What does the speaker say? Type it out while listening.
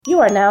You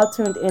are now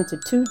tuned into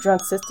Two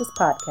Drunk Sisters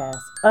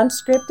podcast,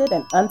 unscripted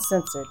and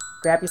uncensored.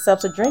 Grab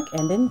yourselves a drink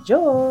and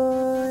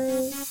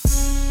enjoy.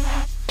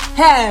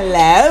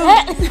 Hello.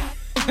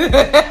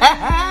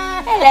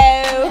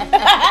 Hello.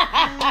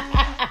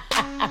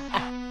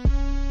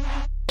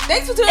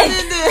 Thanks for tuning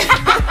in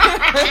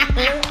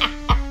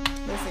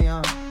Listen,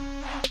 y'all.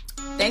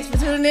 Thanks for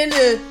tuning in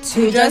to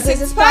Two Drunk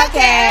Sisters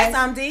podcast.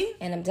 I'm D.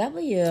 And I'm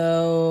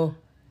W.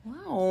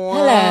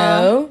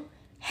 Wow.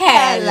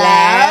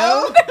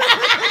 Hello.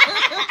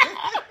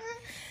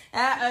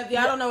 If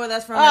y'all don't know where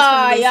that's from, Oh,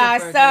 that's y'all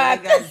from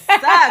suck. You guys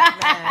suck,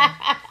 man.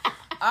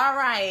 All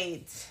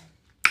right.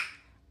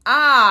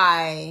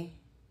 I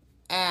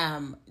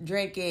am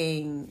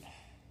drinking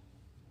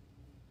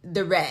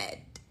the red.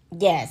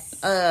 Yes.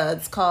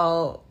 It's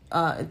called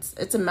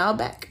it's a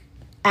Malbec.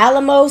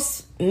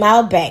 Alamos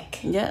Malbec.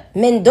 Yeah.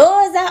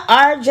 Mendoza,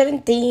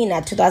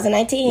 Argentina,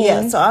 2019.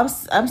 Yeah, so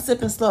I'm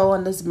sipping slow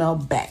on this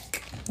Malbec.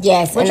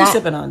 Yes. What you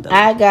sipping on, though?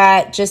 I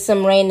got just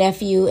some Rain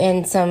Nephew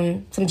and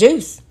some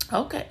juice.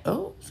 Okay.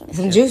 Oh,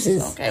 Some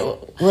juices. Okay. Well,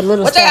 With a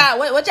little what stuff.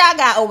 what y'all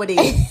got over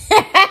there?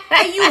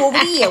 Hey, you over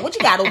there? What you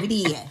got over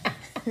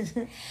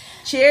there?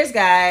 Cheers,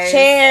 guys.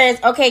 Cheers.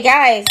 Okay,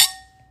 guys.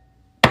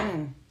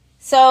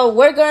 So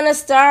we're going to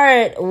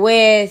start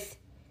with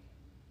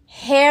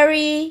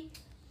Harry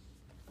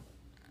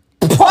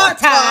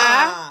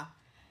Potter.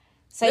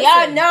 So Listen.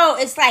 y'all know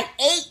it's like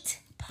 8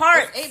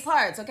 parts. It's 8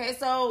 parts. Okay,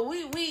 so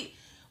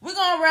we're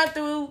gonna run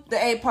through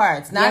the 8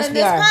 parts. Not Yes, in we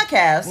this are.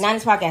 podcast. Not in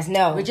this podcast,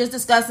 no. We're just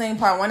discussing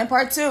part 1 and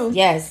part 2.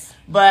 Yes.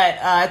 But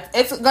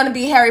it's going to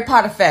be Harry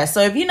Potter Fest.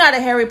 So if you're not a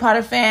Harry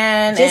Potter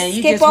fan Just and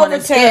you skip just want to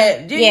over to-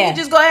 skip, you yeah. can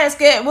just go ahead and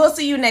skip. We'll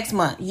see you next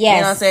month. Yes.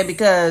 You know what I'm saying?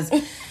 Because we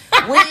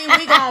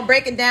going to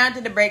break it down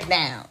to the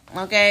breakdown.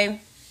 Okay?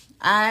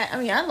 I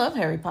mean, I love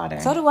Harry Potter.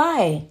 So do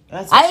I.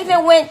 That's I true.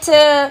 even went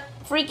to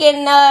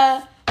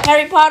freaking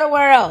Harry Potter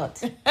World.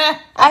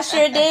 I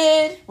sure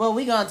did. Well,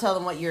 we're going to tell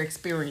them what your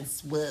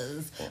experience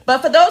was.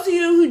 But for those of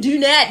you who do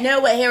not know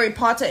what Harry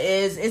Potter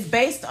is, it's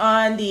based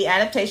on the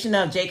adaptation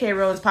of J.K.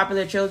 Rowling's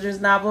popular children's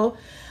novel.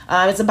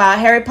 It's about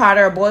Harry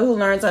Potter, a boy who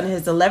learns on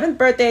his 11th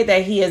birthday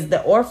that he is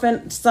the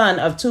orphan son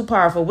of 2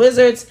 powerful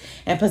wizards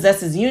and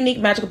possesses unique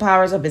magical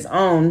powers of his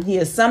own. He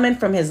is summoned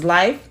from his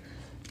life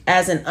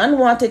as an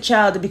unwanted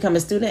child to become a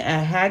student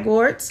at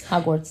Hogwarts.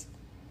 Hogwarts.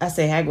 I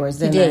say Hogwarts, You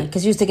didn't did, I?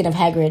 because you was thinking of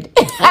Hagrid.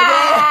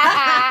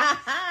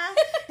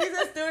 He's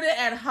a student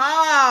at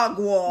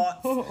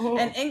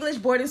Hogwarts, an English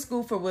boarding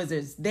school for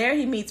wizards. There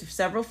he meets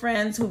several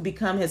friends who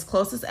become his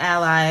closest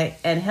ally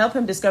and help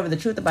him discover the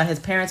truth about his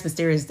parents'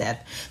 mysterious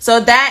death. So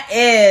that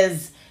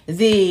is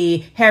the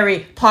Harry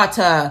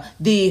Potter,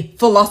 the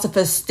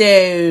Philosopher's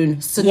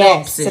Stone synopsis.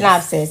 Yes,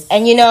 synopsis.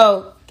 And you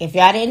know, if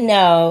y'all didn't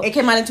know, It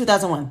came out in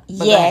 2001. but go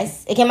ahead.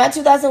 yes, it came out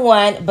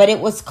 2001, but it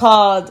was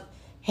called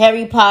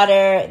Harry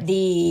Potter,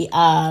 the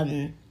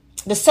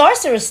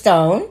Sorcerer's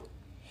Stone.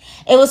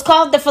 It was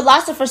called the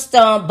Philosopher's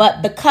Stone,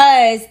 but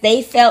because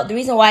they felt, the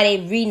reason why they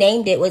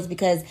renamed it was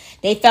because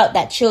they felt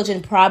that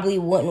children probably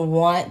wouldn't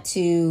want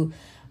to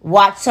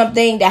watch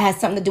something that has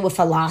something to do with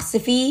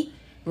philosophy.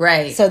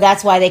 Right. So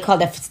that's why they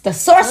called it the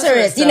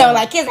Sorceress. You know, Stone.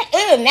 like kids like,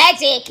 ooh,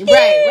 magic.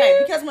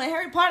 Right. Because when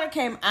Harry Potter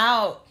came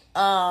out,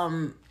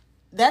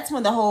 that's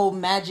when the whole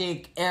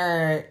magic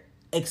era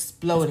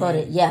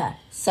exploded. Yeah.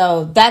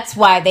 So that's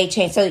why they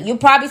changed. So you'll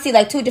probably see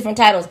like 2 different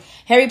titles.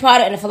 Harry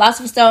Potter and the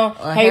Philosopher's Stone.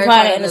 Or Harry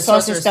Potter and the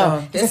Sorcerer's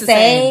Stone. It's It's the the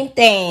same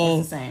thing.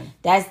 It's the same.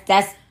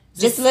 That's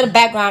just a little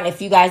background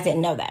if you guys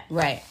didn't know that.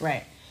 Right.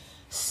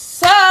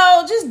 So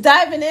just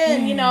diving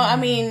in, you know, I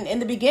mean, in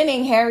the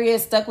beginning, Harry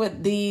is stuck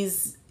with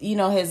these, you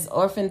know, his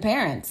orphan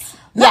parents.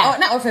 Not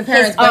orphan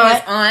parents, His but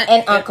his aunt aunt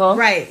and uncle.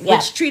 Right. Yeah.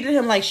 Which treated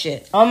him like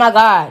shit. Oh my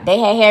God. They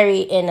had Harry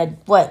in the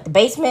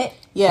basement?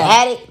 Yeah. The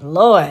attic?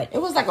 Lord. It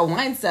was like a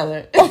wine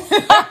cellar. Terrible.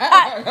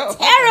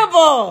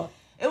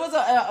 It was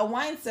a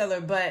wine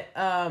cellar, but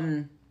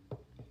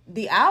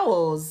the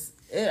owls.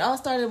 It all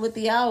started with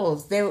the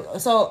owls.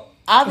 So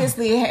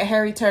obviously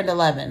Harry turned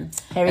 11,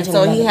 Harry and turned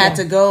so 11, he had yeah.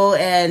 to go,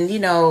 and you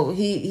know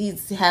he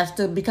has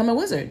to become a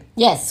wizard.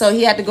 Yes. So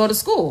he had to go to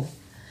school.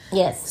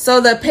 Yes.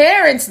 So the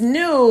parents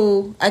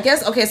knew, I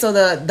guess. Okay, so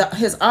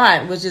his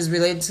aunt, which is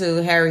related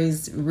to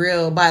Harry's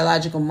real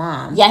biological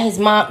mom. Yeah, his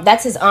mom.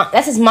 That's his aunt.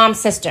 That's his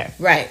mom's sister.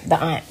 Right. The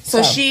aunt.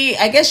 So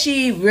I guess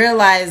she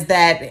realized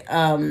that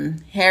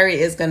Harry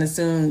is going to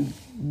soon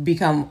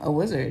become a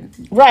wizard.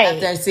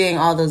 Right. After seeing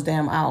all those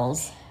damn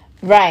owls.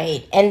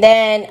 Right. And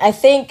then I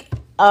think,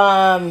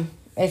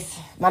 if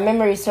my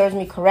memory serves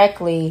me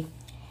correctly,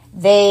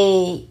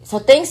 so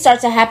things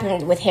start to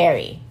happen with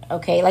Harry.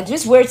 Okay, like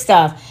just weird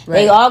stuff. Right.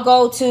 They all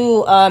go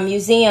to a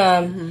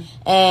museum,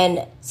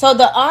 and so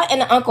the aunt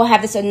and the uncle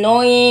have this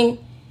annoying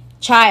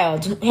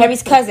child,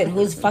 Harry's cousin,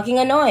 who's fucking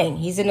annoying.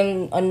 He's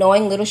an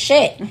annoying little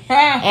shit.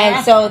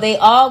 And so they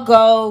all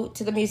go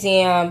to the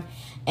museum,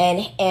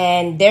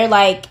 and they're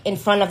like in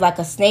front of like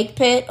a snake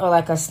pit or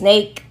like a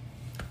snake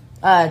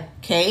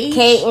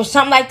cage or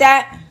something like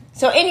that.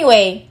 So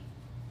anyway,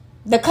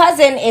 the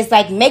cousin is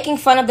like making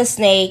fun of the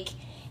snake,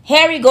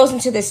 Harry goes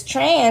into this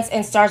trance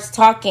and starts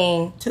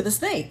talking to the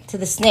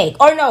snake.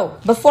 Or no,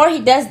 before he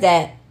does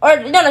that. Or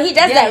no, he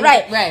does that,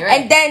 right. Right.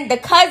 And then the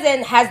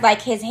cousin has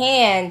like his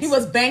hands. He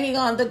was banging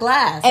on the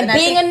glass. And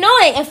being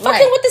annoying and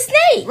fucking with the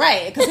snake.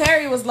 Right, because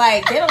Harry was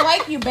like, they don't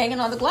like you banging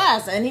on the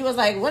glass. And he was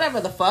like,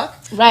 whatever the fuck.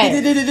 Right.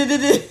 And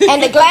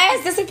the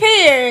glass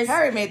disappears.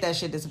 Harry made that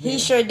shit disappear. He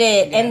sure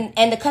did. Yeah.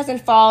 And the cousin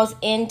falls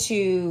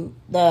into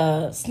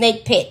the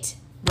snake pit.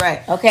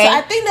 Right. Okay. So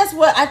I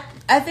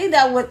think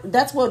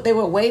that's what they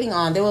were waiting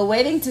on. They were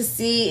waiting to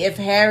see if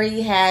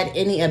Harry had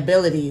any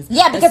abilities.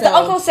 Yeah, because the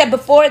uncle said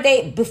before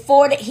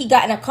he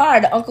got in a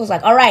car, the uncle's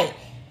like, all right,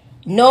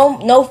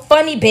 no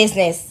funny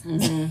business.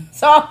 Mm-hmm.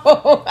 So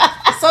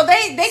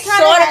they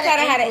kind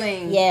of had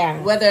it.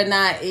 Yeah. Whether or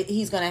not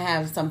he's going to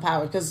have some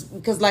power,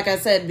 because like I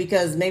said,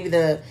 because maybe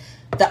the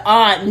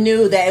aunt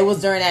knew that it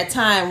was during that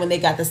time when they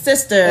got the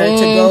sister to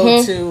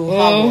go to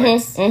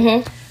Hogwarts.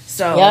 Mm-hmm.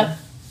 So yep.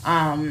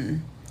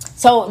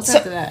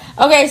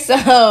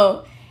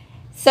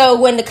 So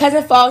when the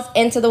cousin falls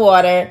into the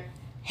water,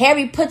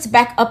 Harry puts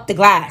back up the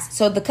glass.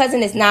 So the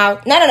cousin is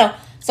now no.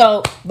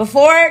 So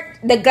before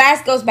the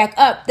glass goes back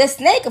up, the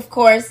snake, of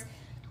course,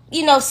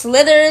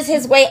 slithers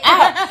his way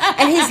out,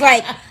 and he's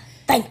like,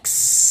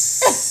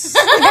 "Thanks."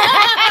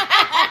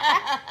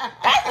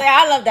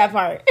 I love that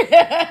part.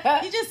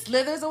 He just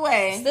slithers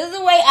away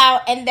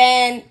out, and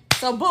then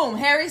boom,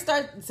 Harry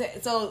starts.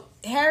 So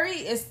Harry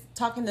is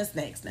talking to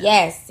snakes now.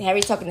 Yes,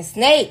 Harry's talking to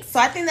snakes. So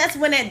I think that's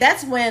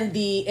when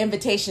the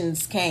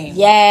invitations came.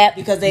 Yeah,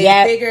 because they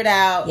figured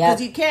out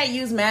because you can't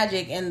use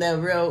magic in the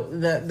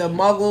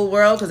Muggle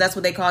world, because that's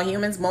what they call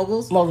humans,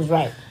 Muggles. Muggles,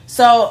 right?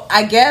 So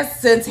I guess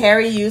since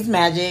Harry used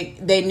magic,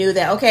 they knew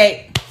that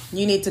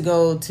you need to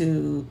go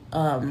to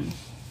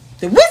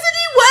the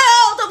Wizarding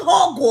World of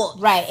Hogwarts.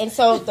 Right, and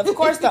so of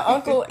course the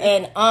uncle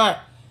and aunt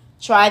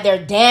tried their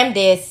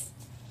damnedest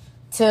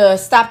to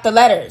stop the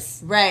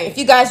letters. Right. If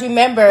you guys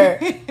remember,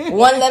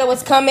 one letter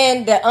was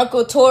coming, the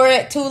uncle tore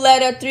it, 2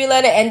 letter, 3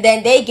 letter, and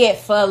then they get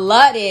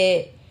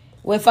flooded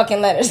with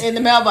fucking letters. In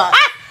the mailbox.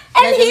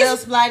 And like a little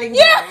sliding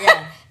door.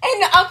 Yeah.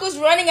 And the uncle's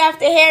running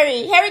after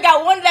Harry. Harry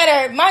got 1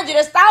 letter. Mind you,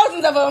 there's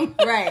thousands of them.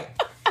 Right.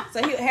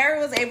 So Harry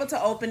was able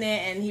to open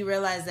it, and he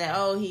realized that,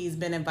 he's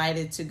been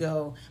invited to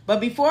go. But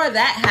before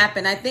that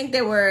happened, I think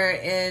they were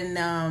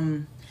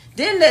in...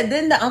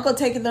 Didn't the uncle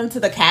take them to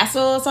the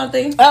castle or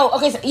something? Oh,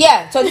 okay. So,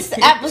 yeah. So this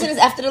wasn't this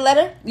after the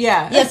letter?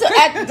 Yeah. Yeah.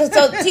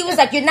 So he was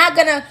like, we're not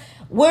gonna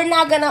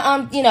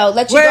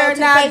let you go to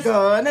the place.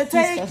 We're not gonna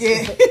take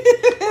it.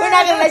 We're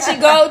not gonna let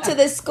you go to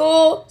the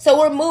school. So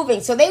we're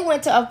moving. So they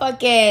went to a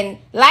fucking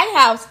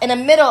lighthouse in the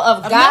middle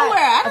of nowhere.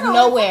 I don't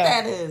know what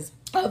that is.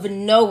 Of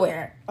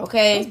nowhere.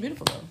 Okay. It was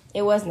beautiful though.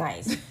 It was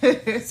nice.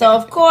 So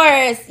of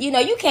course, you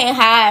can't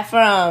hide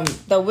from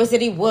the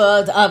wizarding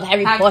world of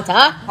Harry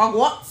Potter.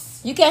 Hogwarts.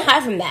 You can't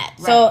hide from that.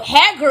 Right. So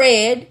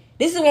Hagrid,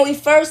 this is when we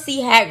first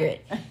see Hagrid.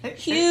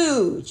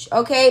 Huge.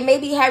 Okay,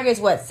 maybe Hagrid's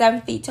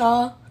 7 feet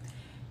tall?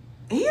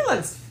 He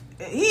looks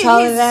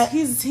taller than that.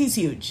 He's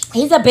huge.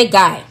 He's a big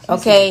guy.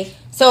 Okay.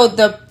 So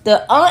the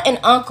aunt and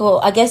uncle,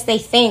 I guess they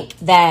think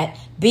that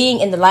being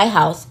in the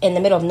lighthouse in the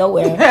middle of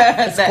nowhere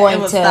is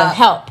going to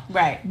help.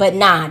 Right. But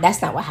nah,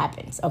 that's not what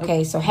happens.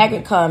 Okay. So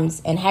Hagrid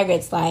comes, and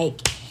Hagrid's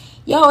like,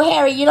 yo,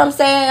 Harry, you know what I'm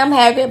saying? I'm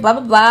Hagrid, blah,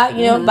 blah, blah,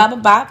 blah, blah,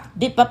 blah.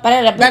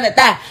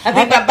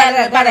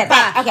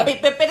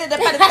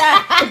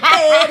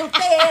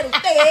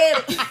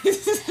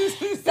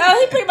 So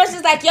he pretty much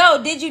is like,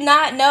 yo, did you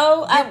not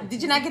know?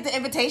 Did you not get the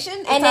invitation?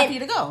 It's time for you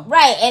to go.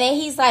 Right, and then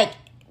he's like,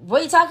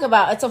 what are you talking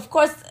about? It's, of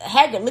course,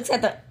 Hagrid looks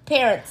at the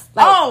parents.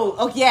 Like,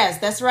 oh, yes,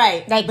 that's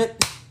right. Like,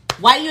 but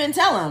why you didn't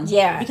tell him?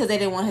 Yeah. Because they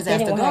didn't want his ass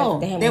to go.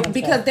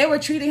 Because they were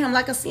treating him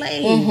like a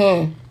slave.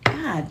 Mm-hmm.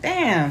 God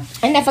damn.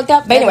 Ain't that fucked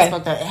up? But anyway.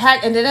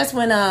 And then that's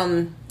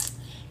when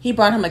he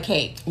brought him a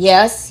cake.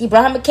 Yes, he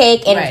brought him a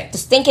cake, and the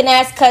stinking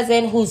ass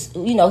cousin, who's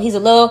he's a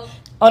little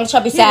on the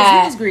chubby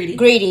side, he was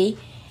greedy.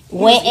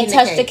 Went and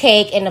touched the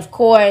cake, and of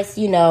course,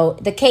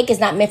 the cake is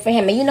not meant for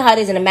him. And you know how it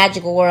is in a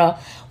magical world.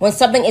 When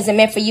something isn't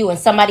meant for you and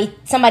somebody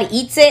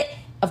eats it,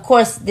 of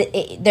course,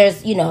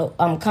 there's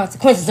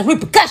consequences and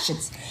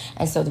repercussions.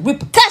 And so the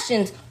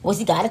repercussions was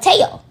he got a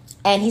tail.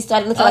 And he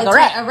started looking like a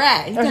rat. A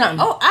rat.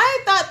 I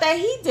thought that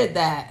he did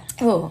that.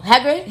 Who?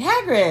 Hagrid?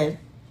 Hagrid.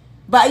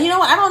 But you know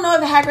what? I don't know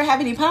if Hagrid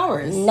have any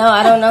powers. No,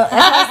 I don't know. That's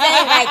what I'm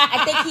saying. Like,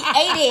 I think he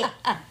ate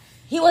it.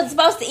 He wasn't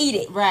supposed to eat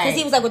it. Right. Because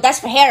he was like, well,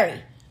 that's for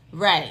Harry.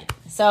 Right.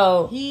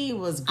 So he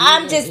was good.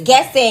 I'm just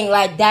guessing,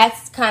 like,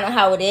 that's kind of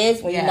how it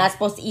is when you're not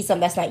supposed to eat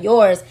something that's not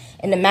yours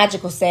in the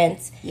magical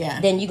sense. Yeah.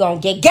 Then you're going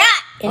to get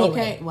got. Anyway.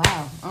 Okay.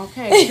 Wow.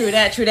 Okay. True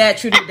that.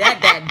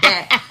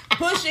 That.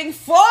 Pushing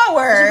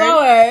forward.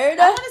 I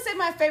want to say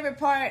my favorite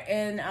part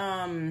in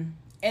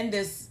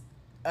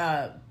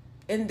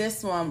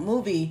this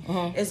movie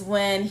is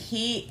when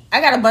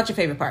I got a bunch of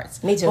favorite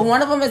parts. Me too. But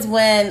one of them is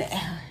when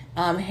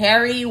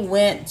Harry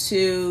went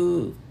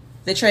to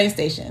the train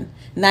station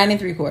 9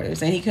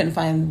 3/4, and he couldn't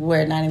find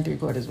where 9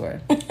 3/4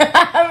 were.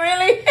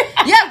 Really?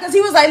 Yeah, because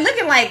he was like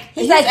looking like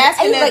he was like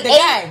asking like the 8.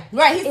 guy.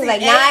 Right, he's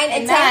like 8 9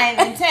 and 10.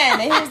 9 and 10.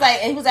 And he was like,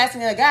 he was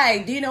asking the guy,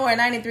 "Do you know where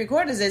 9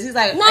 3/4 is?" He's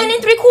like,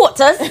 9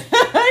 3/4.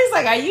 He's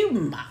like, "Are you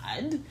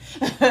mad?"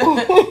 So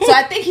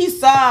I think he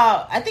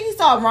saw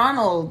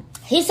Ronald.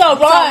 He saw Ron.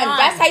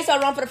 That's how he saw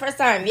Ron for the first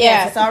time. Yeah,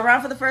 Yes, he saw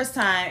Ron for the first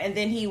time, and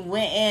then he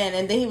went in,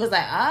 and then he was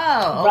like,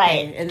 "Oh, okay."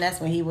 Right. And that's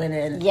when he went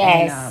in.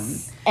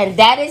 Yes, and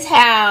that is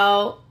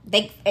how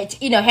they.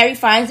 Harry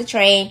finds the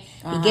train.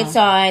 He gets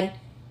on.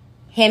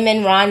 Him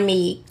and Ron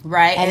meet.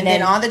 Right, and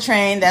then on the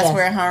train, that's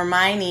where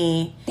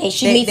Hermione.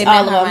 She meets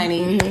all of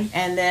Hermione. them.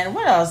 And then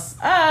what else?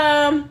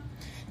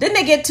 Then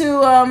they get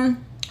to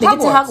They get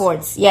to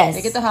Hogwarts. Yes,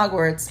 they get to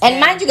Hogwarts. And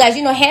mind you, guys,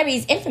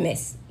 Harry's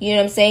infamous. You know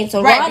what I'm saying?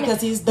 So Ron, because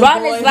he's the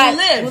Ron boy is like,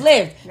 who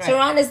lived. Right. So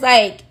Ron is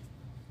like,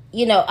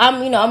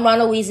 I'm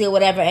Ronald Weasley or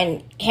whatever,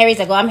 and Harry's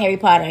like, I'm Harry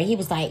Potter. And he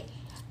was like,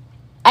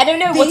 I don't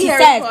know what he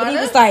says, but he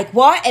was like,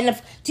 what? And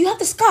do you have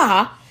the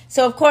scar?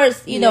 So of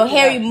course,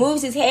 Harry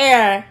moves his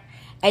hair.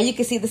 And you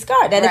can see the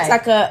scar. That looks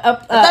like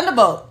a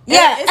thunderbolt.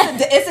 Yeah,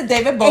 it's a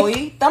David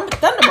Bowie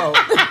thunderbolt.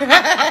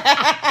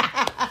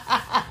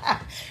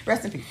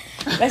 Rest in peace.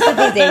 Rest in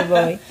peace, David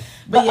Bowie.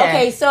 But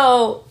okay,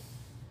 so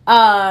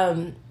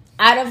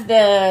out of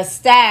the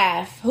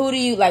staff, who do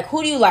you like?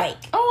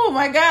 Oh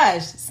my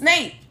gosh,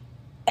 Snape.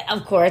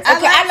 Of course.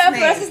 Okay, I love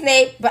Professor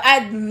Snape, but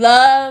I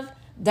love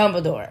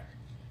Dumbledore.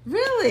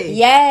 Really?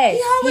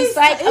 Yes. He's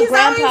like a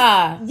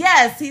grandpa.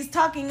 Yes, he's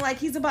talking like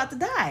he's about to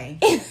die.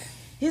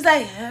 He's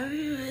like,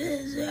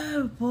 is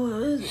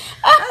Dumbledore okay?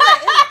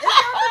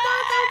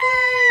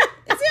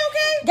 Is he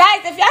okay?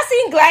 Guys, if y'all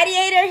seen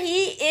Gladiator,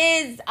 he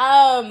is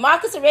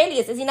Marcus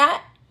Aurelius, is he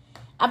not?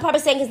 I'm probably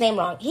saying his name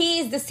wrong.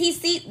 He's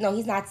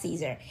not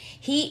Caesar.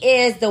 He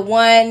is the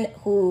one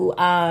who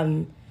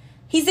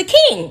he's the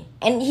king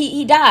and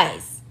he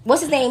dies.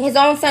 What's his name? His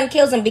own son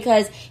kills him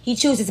because he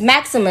chooses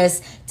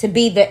Maximus to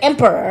be the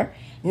emperor.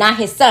 Not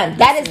his son.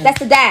 That's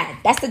the dad.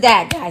 That's the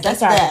dad, guys. That's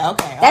sorry. Dad.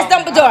 Okay. That's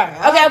Dumbledore.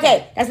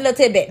 Okay. That's a little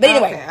tidbit. But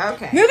anyway,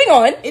 okay. Moving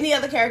on. Any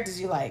other characters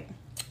you like?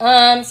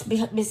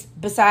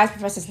 Besides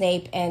Professor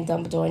Snape and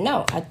Dumbledore,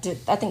 no. I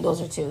think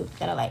those are two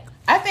that I like.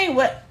 I think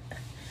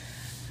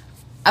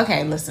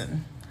Okay,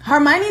 listen.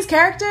 Hermione's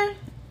character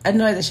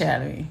annoyed the shit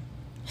out of me.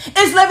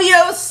 It's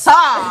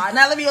Leviosa,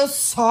 not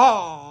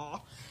Leviosa.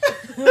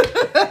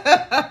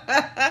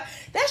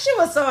 That shit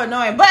was so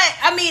annoying. But,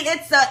 I mean,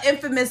 it's an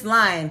infamous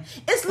line.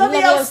 It's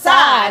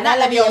Leviosa, not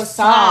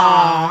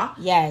Leviosa.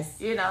 Yes.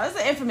 It's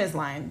an infamous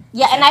line.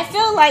 Yeah, and I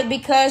feel like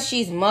because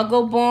she's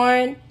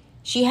Muggle-born,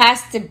 she had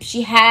to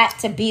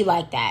be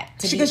like that.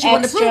 Because she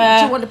wanted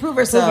to prove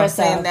herself.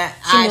 Saying that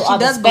she knew all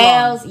the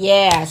spells. Belong.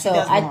 Yeah, so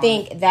I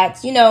think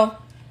that's,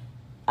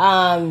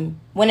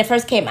 when it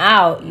first came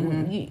out,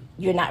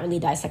 you're not really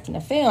dissecting the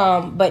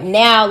film, but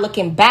now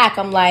looking back,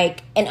 I'm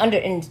like, and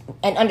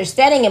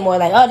understanding it more,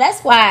 like, oh,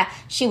 that's why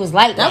she was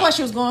like that. That's why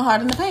she was going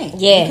hard in the paint.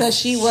 Yeah, because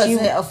she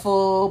wasn't a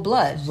full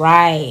blood,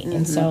 right?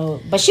 And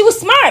so, but she was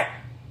smart.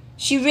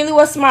 She really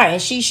was smart,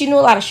 and she knew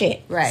a lot of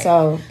shit. Right.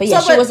 So, but yeah,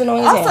 she wasn't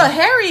annoying. Also,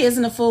 Harry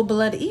isn't a full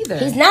blood either.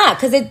 He's not,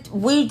 because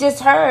we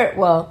just heard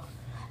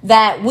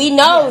that we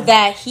know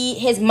that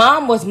his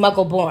mom was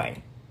Muggle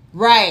born,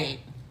 right?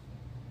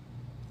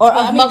 Or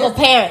Muggle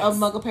parents. Of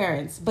Muggle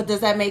parents. But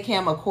does that make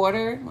him a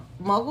quarter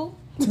Muggle?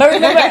 But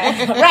remember,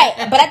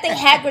 right. But I think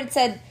Hagrid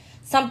said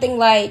something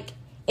like,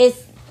 it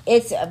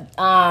is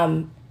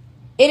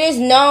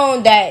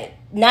known that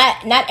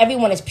not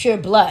everyone is pure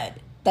blood.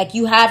 Like,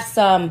 you have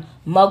some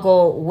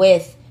Muggle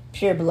with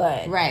pure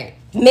blood. Right.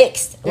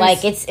 Mixed.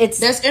 It's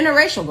there's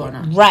interracial going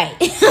on. Right.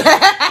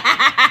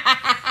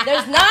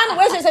 There's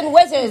non-wizards and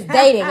wizards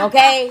dating,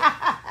 okay?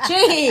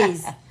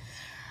 Jeez.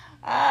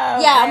 Oh, yeah,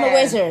 man. I'm a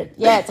wizard.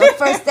 Yeah, it's our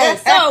first day.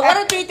 So, what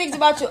are 3 things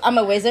about you? I'm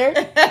a wizard.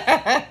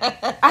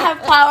 I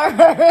have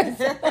powers.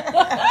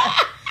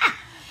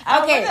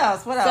 Okay.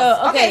 What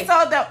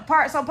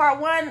else? So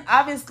part 1,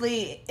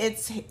 obviously,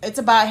 it's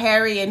about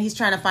Harry, and he's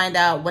trying to find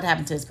out what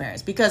happened to his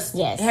parents because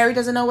Harry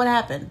doesn't know what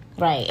happened.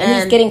 Right, and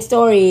he's getting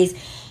stories.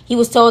 He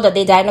was told that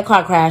they died in a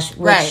car crash.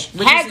 Which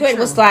Hagrid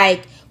was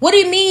like, "What do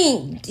you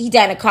mean he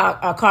died in a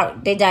car?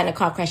 They died in a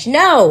car crash?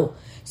 No."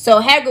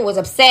 So Hagrid was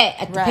upset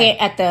at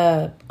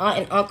the aunt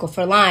and uncle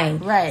for lying,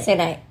 saying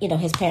that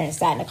his parents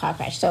died in a car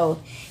crash. So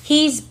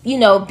he's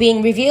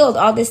being revealed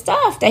all this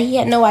stuff that he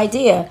had no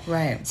idea.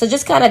 Right. So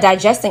just kind of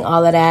digesting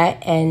all of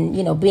that, and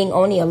being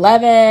only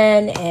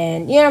 11,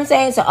 and you know what I'm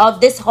saying. So all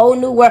this whole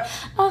new world,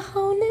 a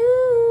whole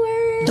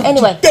new world.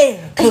 Anyway,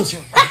 close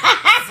your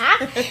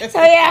eyes.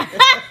 So yeah.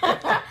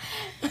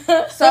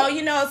 So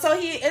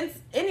he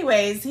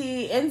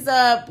ends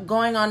up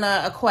going on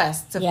a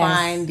quest to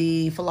find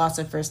the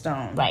Philosopher's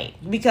Stone, right?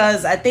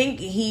 Because I think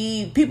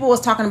people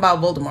was talking about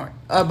Voldemort,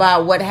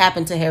 about what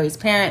happened to Harry's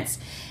parents,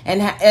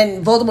 and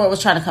Voldemort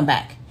was trying to come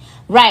back,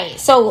 right?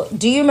 So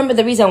do you remember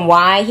the reason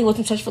why he was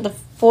in search for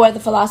the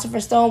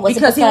Philosopher's Stone? Was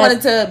because it he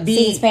wanted to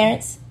see his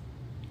parents?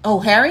 Oh,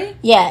 Harry?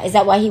 Yeah, is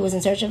that why he was in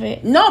search of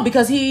it? No,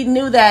 because he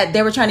knew that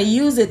they were trying to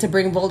use it to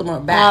bring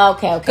Voldemort back. Oh,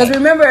 okay. Because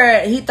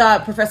remember, he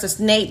thought Professor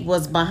Snape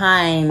was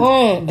behind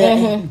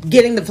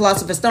getting the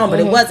Philosopher's Stone, but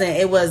it wasn't.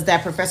 It was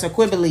that Professor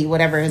Quibbly,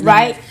 whatever his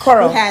name is,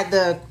 Quirrell. who had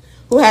the turban.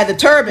 Who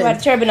had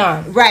the turban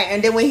on. Right,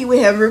 and then when he would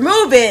have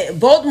removed it,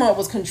 Voldemort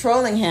was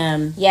controlling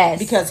him. Yes.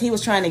 Because he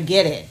was trying to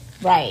get it.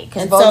 Right,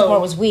 because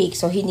Voldemort was weak,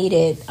 so he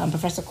needed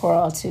Professor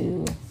Quirrell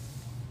to,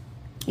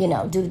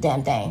 do the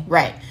damn thing.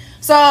 Right.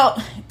 So...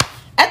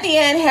 At the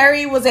end,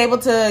 Harry was able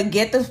to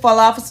get the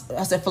falafel.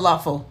 I said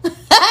falafel. The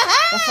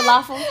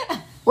falafel?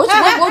 What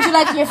would you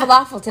like in your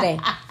falafel today?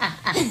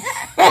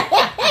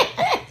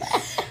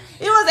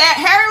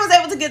 Harry was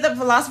able to get the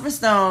Philosopher's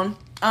Stone.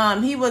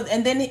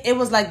 And then it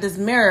was like this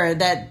mirror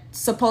that's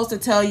supposed to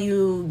tell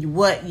you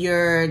what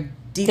your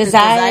deepest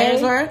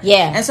desires were.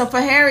 Yeah. And so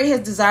for Harry, his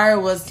desire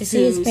was to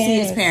see his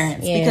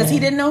parents because he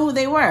didn't know who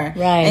they were.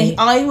 Right. And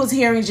all he was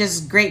hearing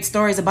just great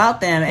stories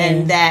about them,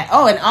 and that.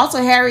 Oh, and also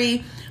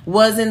Harry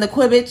was in the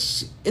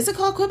Quidditch. Is it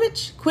called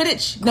Quidditch?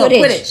 Quidditch. No,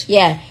 Quidditch.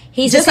 Yeah.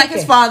 He's just like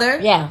his father.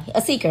 Yeah,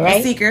 a seeker, right?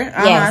 A seeker.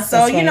 Yes, so,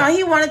 right.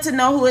 he wanted to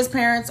know who his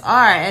parents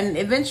are. And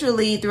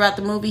eventually, throughout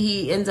the movie,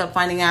 he ends up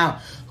finding out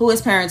who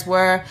his parents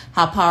were,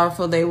 how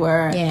powerful they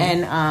were,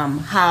 and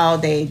how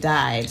they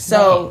died.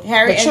 So,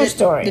 Harry... The true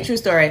story.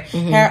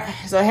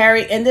 Mm-hmm. So,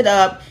 Harry ended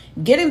up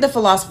getting the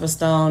Philosopher's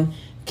Stone,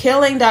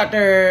 killing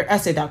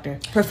Professor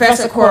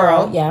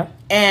Quirrell. Yeah.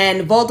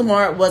 And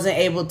Voldemort wasn't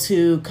able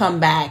to come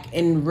back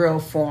in real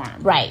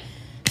form. Right.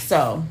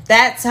 So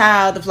that's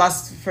how the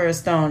Philosopher's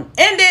Stone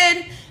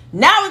ended.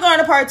 Now we're going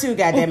to part 2,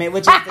 goddammit,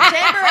 which is the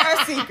Chamber of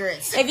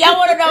Secrets. If y'all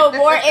want to know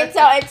more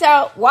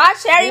intel,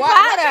 watch Harry Potter.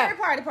 Watch Harry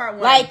Potter part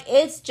 1. Like,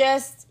 it's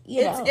just,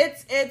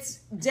 It's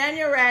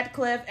Daniel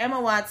Radcliffe, Emma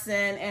Watson,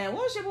 and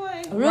what was your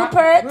boy?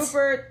 Rupert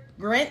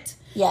Grint.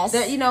 Yes.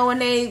 That, when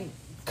they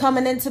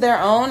coming into their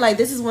own, like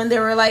this is when they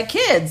were like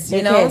kids,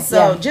 Kids,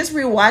 so just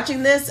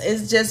rewatching this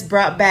is just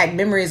brought back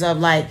memories of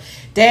like,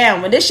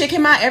 damn, when this shit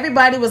came out,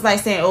 everybody was like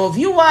saying, oh, if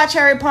you watch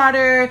Harry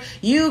Potter,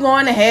 you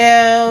going to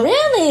hell.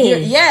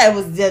 Really? Yeah,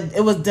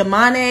 it was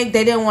demonic.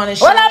 They didn't want to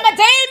show. Well, I'm a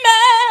demon.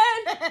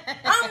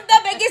 I'm the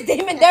biggest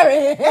demon there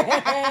is.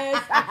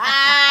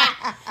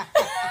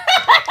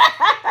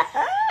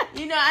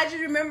 I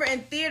just remember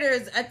in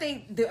theaters, I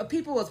think the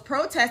people was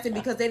protesting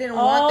because they didn't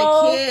want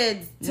the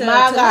kids to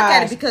look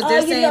at it because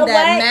they're saying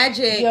that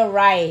magic. You're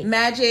right.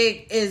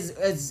 Magic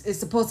is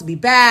supposed to be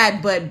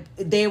bad, but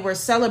they were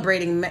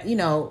celebrating.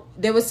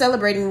 They were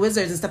celebrating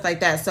wizards and stuff like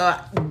that. So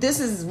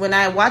this is when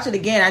I watch it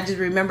again. I just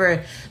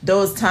remember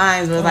those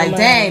times where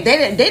dang,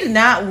 they did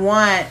not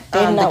want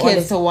the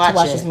kids to watch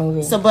this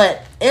movie. So,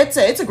 but it's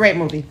a great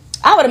movie.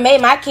 I would have made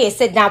my kids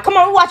sit down. Come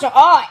on, we're watching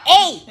all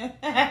 8.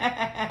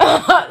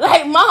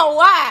 Like, Mom,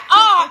 why?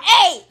 All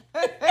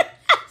 8.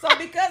 So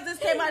because this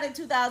came out in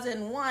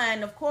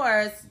 2001, of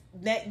course,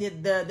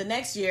 the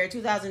next year,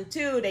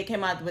 2002, they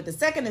came out with the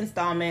second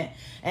installment.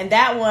 And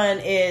that one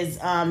is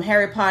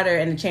Harry Potter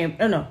and the Chamber...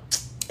 Oh, no.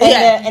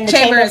 And the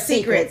Chamber of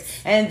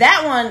Secrets. And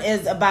that one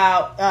is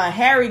about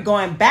Harry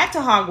going back to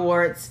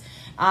Hogwarts.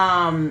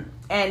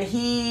 And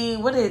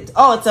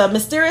it's a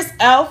mysterious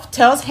elf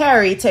tells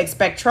Harry to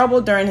expect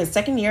trouble during his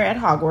second year at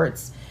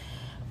Hogwarts,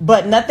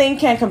 but nothing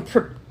can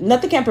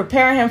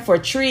prepare him for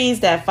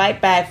trees that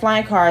fight back,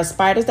 flying cars,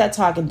 spiders that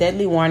talk, and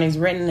deadly warnings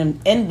written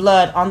in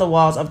blood on the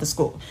walls of the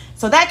school.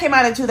 So that came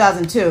out in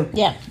 2002.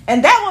 Yeah.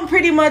 And that one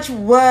pretty much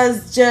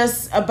was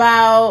just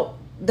about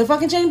the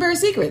fucking Chamber of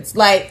Secrets.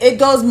 Like, it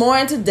goes more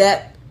into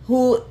depth.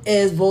 Who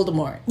is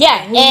Voldemort?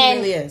 Yeah. Who he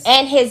really is.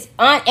 And his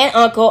aunt and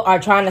uncle are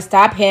trying to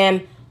stop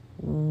him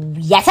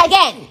yet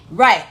again.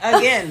 Right,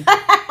 again.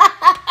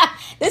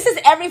 This is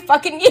every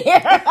fucking year.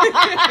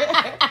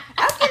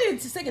 I'm getting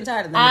sick and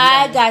tired of them.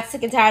 I got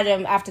sick and tired of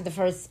them after the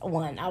first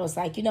one. I was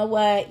like, you know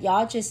what?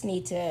 Y'all just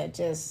need to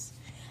just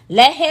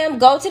let him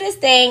go to this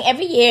thing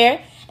every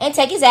year and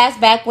take his ass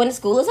back when the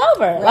school is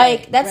over. Right,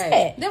 like, that's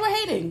it. They were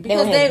hating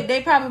because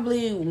they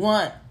probably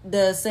want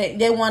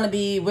they want to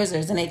be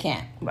wizards and they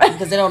can't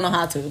because they don't know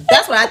how to.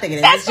 That's what I think it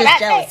is. It's just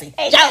jealousy.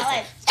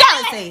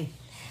 Jealousy.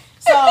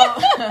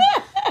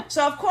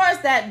 So of course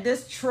that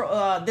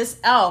this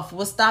elf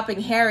was stopping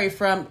Harry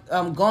from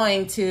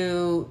going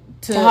to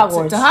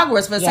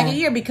Hogwarts for the second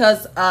year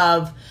because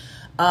of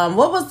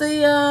what was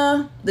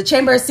the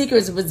Chamber of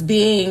Secrets was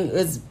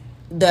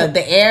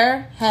the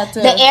heir had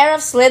to... The heir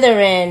of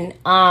Slytherin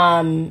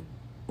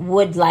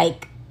would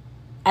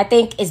I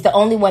think is the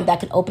only one that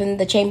can open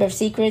the Chamber of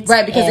Secrets.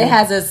 Right, because it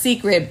has a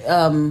secret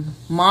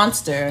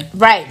monster.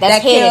 Right,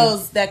 that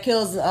kills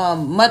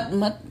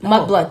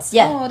mudbloods.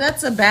 Yeah. Oh,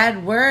 that's a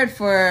bad word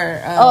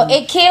for...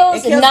 it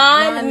kills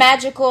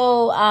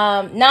non-magical,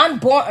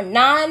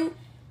 non-born...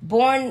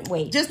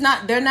 Wait.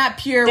 They're not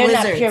pure wizards.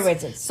 They're not pure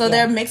wizards. So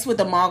they're mixed with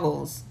the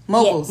Muggles.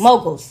 Moguls. Yeah,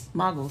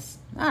 Muggles.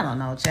 I don't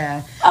know,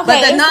 Chad. Okay,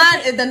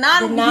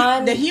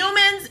 but the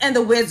humans and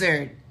the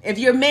wizard. If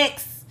you're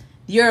mixed,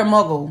 you're a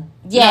Muggle.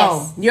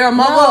 Yes. No, you're a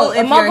Muggle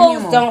if you're a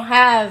human. Muggles don't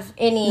have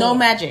any... No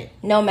magic.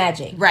 No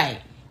magic. Right.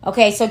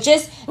 Okay, so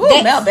just...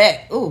 Ooh, Mel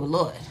Beck. Ooh,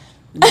 Lord.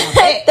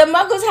 The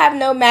Muggles have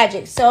no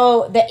magic.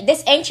 So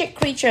this ancient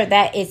creature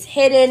that is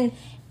hidden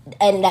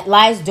and that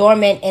lies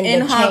dormant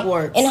in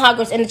Hogwarts. In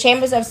Hogwarts, in the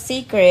Chambers of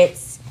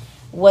Secrets,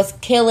 was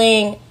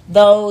killing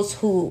those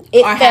who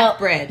are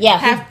half-bred. Yeah,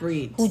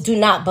 half-breeds. Who do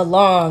not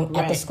belong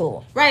at the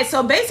school. Right.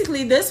 So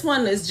basically, this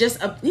one is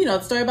just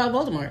a story about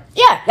Voldemort.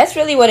 Yeah, that's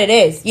really what it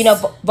is.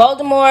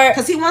 Voldemort,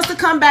 because he wants to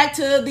come back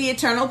to the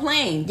eternal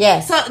plane.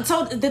 Yes.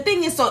 So the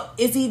thing is,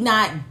 is he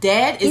not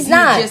dead? He's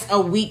not. Just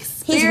a weak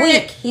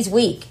spirit? He's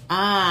weak.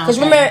 Because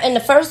remember in the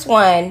first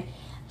one,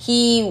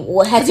 he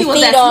had to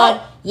feed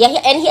on. Yeah,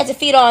 and he had to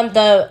feed on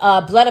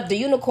the blood of the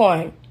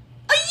unicorn.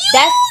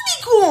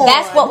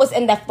 That's what was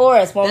in the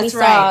forest when we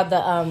saw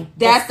the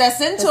That's the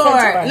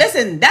centaur.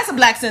 Listen, that's a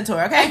black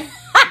centaur, okay?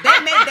 they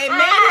made him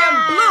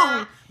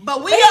blue,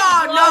 but we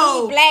all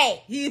know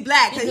he's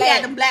black because he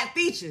had them black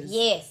features.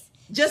 Yes.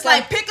 Just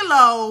like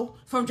Piccolo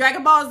from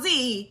Dragon Ball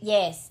Z.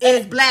 Yes.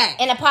 Is black.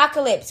 And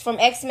Apocalypse from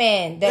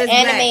X-Men, the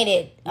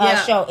animated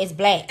show, is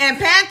black. And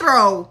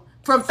Panthro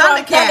from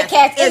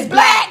Thundercats is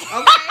black.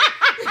 Okay.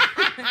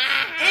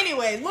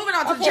 Anyways, moving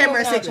on to the Chamber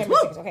of Secrets.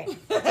 Okay.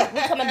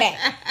 We're coming back.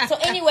 So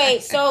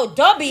anyway,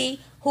 Dobby,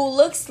 who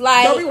looks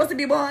like... Dobby wants to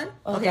be born?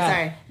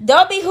 Sorry.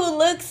 Dobby, who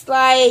looks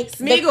like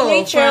Smeagol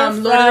the creature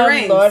from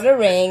Lord of the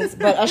Rings,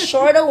 but a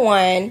shorter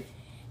one,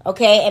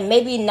 okay, and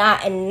maybe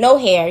not, and no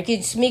hair.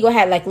 Smeagol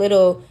had like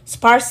little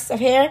sparse of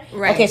hair.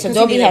 Right. Okay, so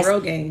Dobby has...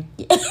 Rogaine.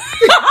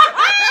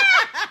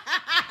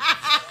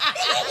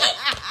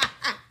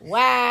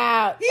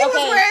 Wow. He was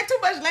wearing too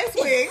much lace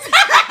wigs.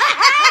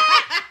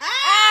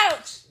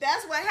 Ouch.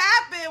 That's what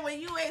happened when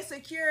you ain't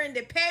securing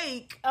the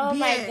pake. Oh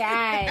my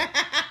God.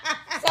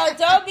 So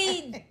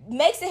Dobby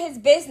makes it his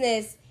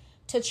business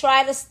to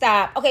try to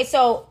stop. Okay,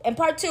 so in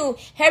part 2,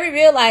 Harry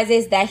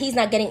realizes that he's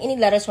not getting any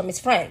letters from his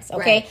friends,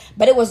 okay? Right.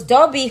 But it was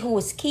Dobby who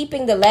was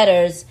keeping the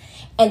letters,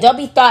 and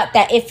Dobby thought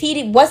that if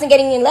he wasn't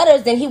getting any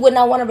letters, then he would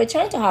not want to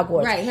return to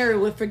Hogwarts. Right, Harry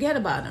would forget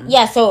about him.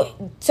 Yeah, so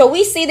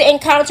we see the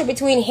encounter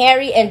between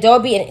Harry and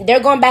Dobby, and they're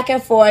going back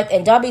and forth,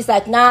 and Dobby's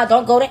like, nah,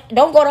 don't go to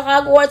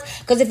Hogwarts,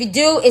 because if you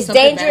do, it's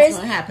dangerous.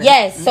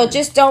 Yes, so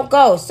just don't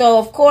go. So,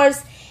 of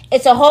course,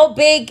 it's a whole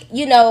big,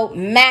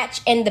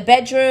 match in the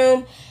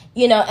bedroom.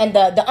 And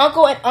the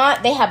uncle and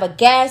aunt, they have a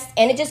guest,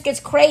 and it just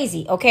gets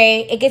crazy,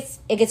 okay? It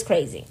gets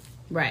crazy.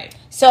 Right.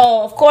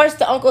 So, of course,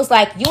 the uncle's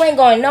like, you ain't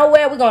going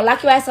nowhere. We're going to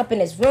lock your ass up in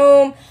this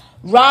room.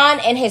 Ron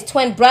and his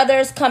twin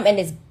brothers come in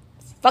this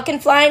fucking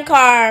flying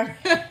car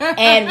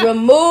and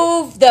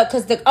remove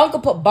because the uncle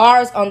put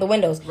bars on the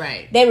windows.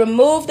 Right. They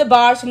remove the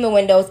bars from the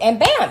windows, and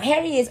bam,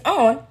 Harry is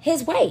on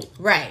his way.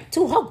 Right.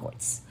 To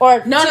Hogwarts. Or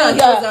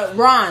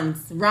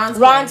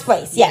Ron's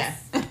place, yes.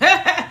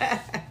 Yeah.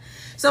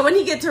 So when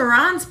he get to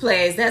Ron's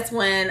place, that's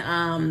when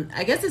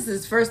I guess it's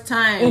his first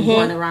time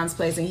going to Ron's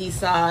place, and he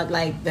saw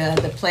like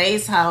the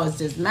place, how it's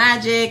just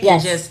magic,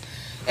 and just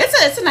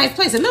it's a nice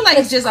place. It looked like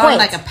it's just on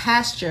like a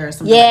pasture or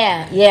something.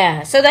 Yeah,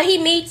 yeah. So that he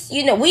meets,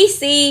 we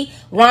see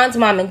Ron's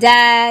mom and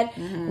dad,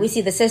 we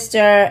see the sister,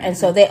 and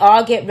so they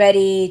all get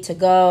ready to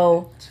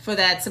go for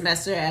that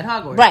semester at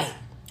Hogwarts. Right.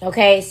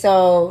 Okay.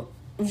 So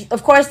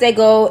of course they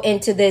go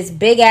into this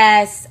big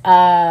ass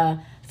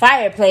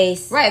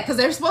fireplace. Right, because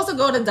they're supposed to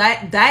go to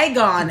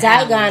Diagon.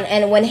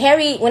 And when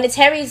it's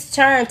Harry's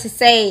turn to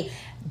say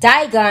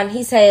Diagon,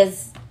 he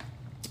says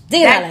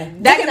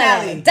Diagon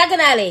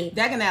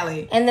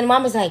Alley. And then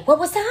Mama's like, what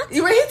was that?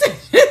 He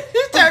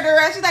turned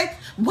around, she's like,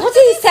 what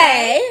did he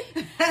say?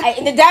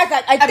 And the dad's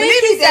like, I think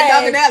he said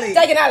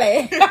Diagon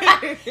Alley.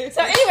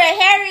 So anyway,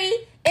 Harry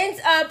ends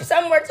up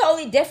somewhere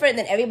totally different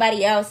than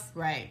everybody else.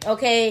 Right.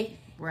 Okay.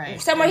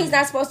 Right. Somewhere he's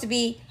not supposed to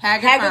be.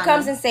 Hagrid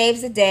comes and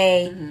saves the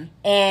day.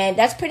 And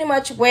that's pretty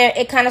much where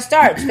it kind of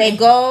starts. They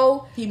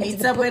go. He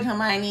meets up with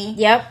Hermione.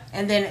 Yep.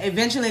 And then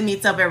eventually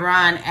meets up with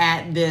Ron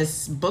at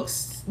this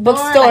bookstore.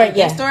 Bookstore,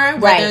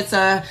 where there's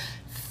a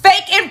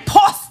fake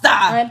imposter.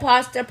 An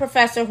imposter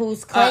professor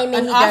who's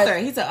claiming author.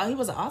 He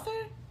was an author?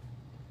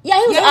 Yeah,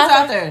 he was an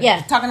author.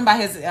 Yeah. Talking about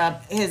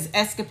his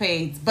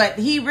escapades. But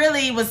he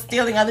really was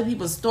stealing other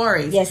people's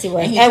stories. Yes, he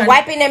was. And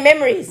wiping their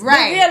memories.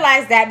 Right. We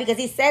realized that because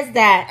he says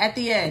that. At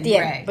the end.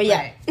 Right. But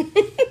yeah. Right.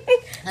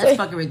 That's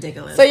fucking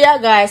ridiculous. So yeah,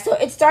 guys. So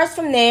it starts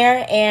from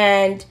there,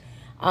 and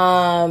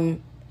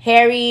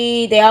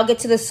Harry, they all get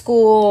to the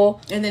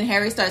school. And then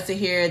Harry starts to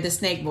hear the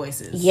snake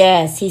voices.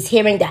 Yes, he's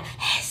hearing the...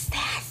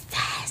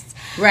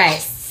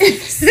 Right.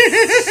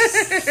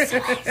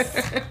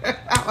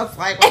 I was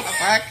like, what the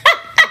fuck?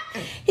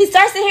 He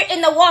starts to hear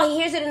in the wall. He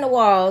hears it in the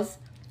walls.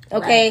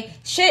 Okay,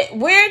 right.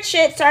 Weird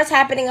shit starts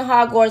happening in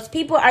Hogwarts.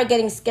 People are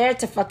getting scared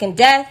to fucking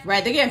death.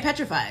 Right, they're getting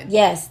petrified.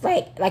 Yes,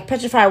 like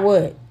petrified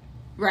wood.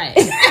 Right.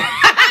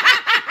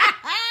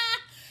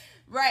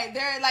 Right,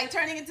 they're like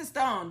turning into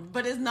stone,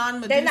 but it's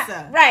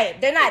non-Medusa.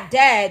 They're not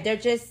dead. They're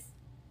just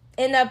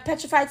in a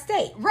petrified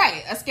state.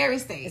 Right, a scary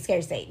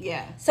state.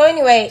 Yeah. So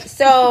anyway,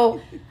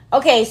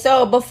 okay,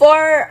 so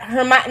before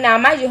Hermione, now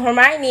mind you,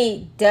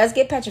 Hermione does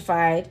get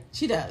petrified.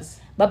 She does.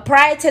 But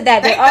prior to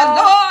that, Thank the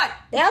Lord.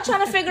 they're all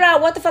trying to figure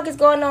out what the fuck is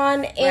going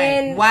on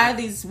in... Why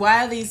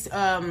are these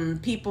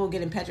people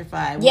getting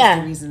petrified?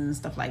 What's the reason and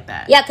stuff like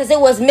that? Yeah, because it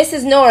was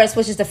Mrs. Norris,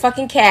 which is the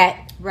fucking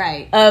cat.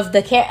 Right. Of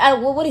the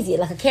what is he?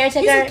 Like a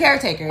caretaker? He's a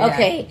caretaker, yeah.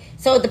 Okay.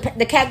 So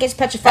the cat gets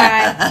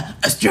petrified.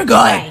 That's your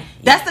guy. Right.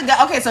 That's the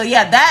guy. Okay, so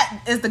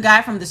that is the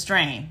guy from The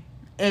Strain.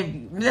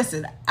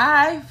 Listen,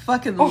 I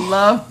fucking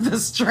love The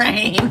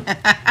Strain. Anyway,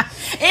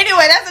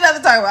 that's another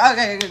talk about.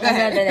 Okay, go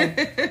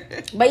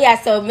ahead. But yeah,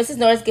 so Mrs.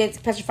 Norris gets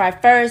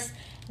petrified first.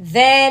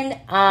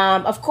 Then,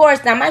 of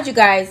course, now mind you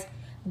guys,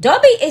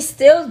 Dobby is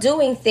still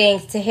doing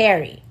things to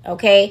Harry.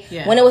 Okay,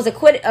 when it was a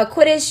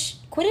Quidditch.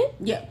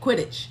 Yeah,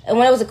 Quidditch. And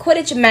when it was a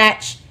Quidditch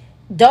match,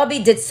 Dobby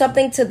did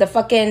something to the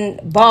fucking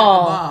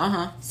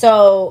ball.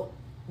 So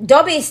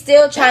Dobby is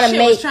still trying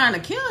was trying to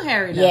kill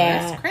Harry, though.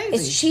 Yeah. That's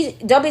crazy.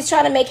 Dobby's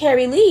trying to make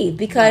Harry leave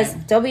because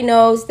Dobby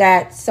knows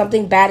that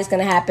something bad is going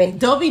to happen.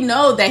 Dobby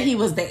knows that he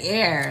was the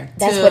heir.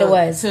 That's what it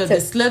was. To the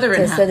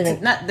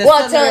Slytherin. Not the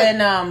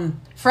Slytherin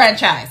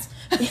franchise.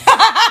 He's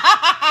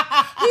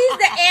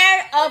the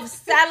heir of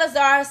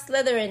Salazar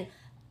Slytherin,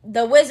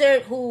 the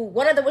wizard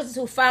one of the wizards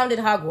who founded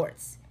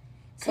Hogwarts.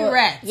 So,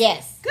 correct.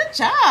 Yes. Good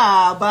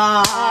job.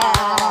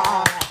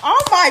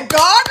 Oh my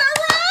God.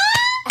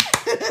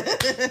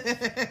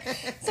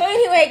 So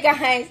anyway,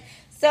 guys.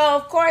 So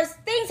of course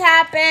things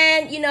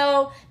happen.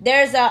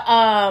 There's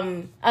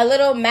a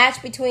little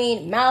match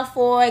between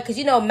Malfoy because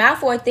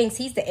Malfoy thinks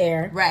he's the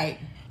heir. Right.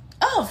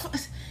 Oh,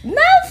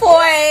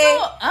 Malfoy.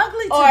 So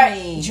ugly to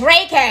me.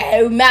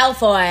 Draco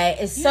Malfoy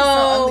is so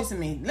ugly to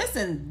me.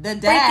 Listen, the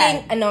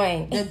dad freaking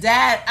annoying. The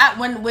dad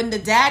when the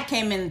dad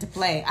came into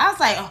play, I was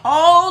like,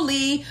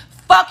 holy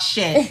fuck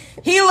shit.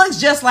 He looks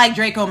just like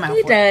Draco Malfoy.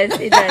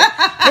 He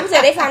does.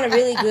 They found a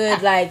really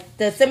good,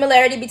 the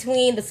similarity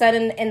between the son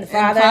and the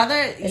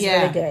father. Is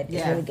really good.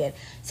 It's really good.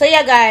 So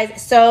yeah, guys.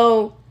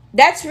 So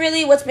that's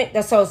really what's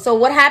been. So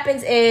what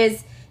happens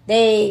is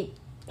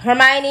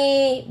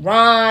Hermione,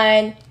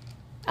 Ron,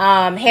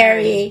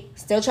 Harry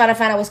still trying to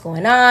find out what's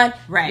going on.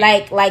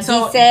 Right. Like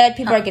he said,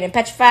 people are getting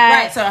petrified.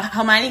 Right. So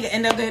Hermione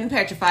ended up getting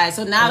petrified.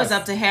 So now it's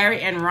up to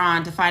Harry and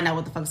Ron to find out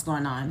what the fuck's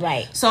going on.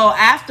 Right. So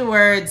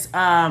afterwards,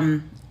 I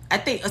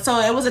think so.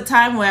 It was a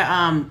time where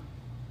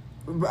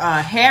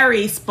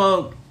Harry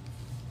spoke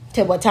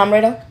to what, Tom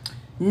Riddle?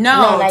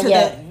 No,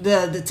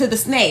 to the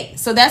snake.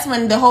 So that's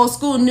when the whole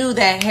school knew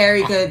that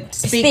Harry could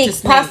speak to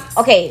snakes.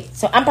 Okay,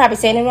 so I'm probably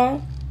saying it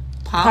wrong.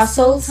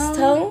 Parseltongue?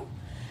 Tongue?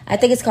 I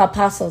think it's called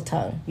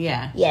Parseltongue.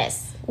 Yeah.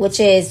 Yes, which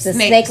is the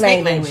snake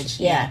language.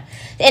 Yeah.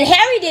 And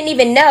Harry didn't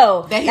even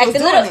know that he was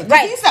doing it.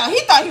 Right. He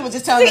thought he was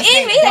just telling the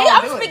snake,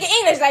 I'm speaking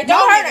English,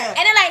 don't hurt her.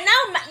 And then no,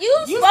 you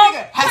spoke.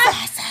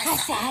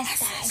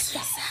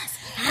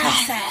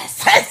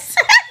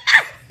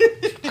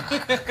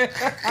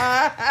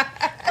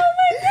 Oh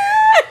my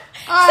God.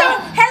 So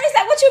Harry's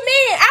like, what you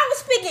mean? I was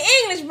speaking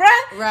English,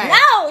 bruh. Right.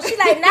 No. She's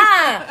like,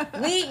 nah.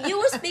 You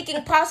were speaking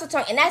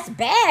Parseltongue, and that's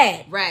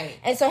bad. Right.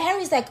 And so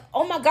Harry's like,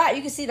 oh my God.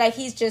 You can see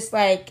he's just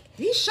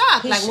he's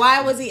shocked.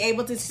 Why was he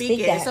able to speak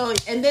it? That. So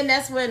and then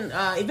that's when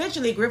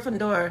eventually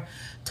Gryffindor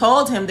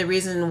told him the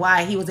reason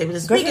why he was able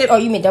to speak it. Oh,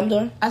 you mean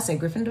Dumbledore? I said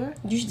Gryffindor?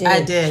 You did.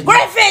 I did.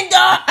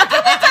 Gryffindor! Can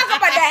we talk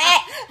about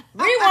that?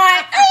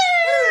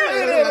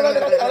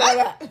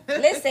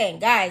 Rewind. Listen,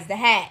 guys, the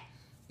hat.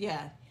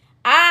 Yeah.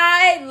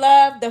 I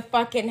love the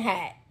fucking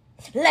hat.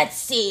 Let's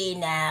see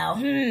now.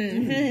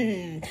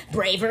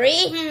 Bravery.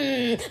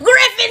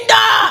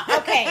 Gryffindor.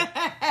 Okay.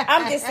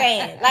 I'm just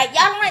saying. Y'all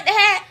don't like the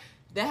hat?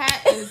 The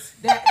hat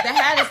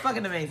is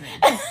fucking amazing.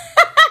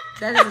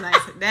 That is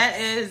nice.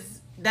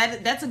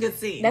 That's a good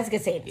scene. That's a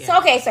good scene. Yeah.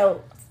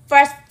 So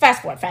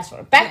fast forward.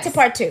 Back to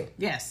part 2.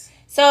 Yes.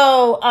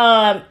 So,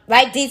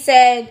 like Dee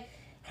said,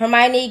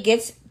 Hermione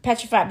becomes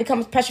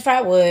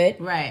petrified wood.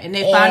 Right. And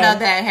they found out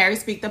that Harry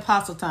speaks the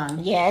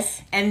Parseltongue.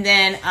 Yes. And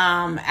then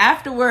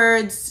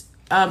afterwards,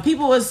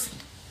 people was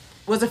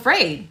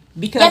afraid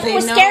because they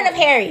were scared of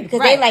Harry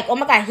because they oh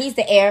my God, he's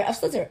the heir of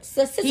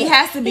Sizzlers. He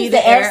has to be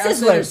the heir of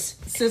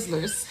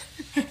Sizzlers.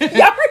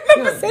 Y'all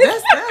remember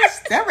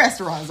Sizzlers? That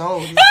restaurant is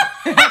old.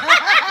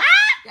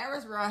 That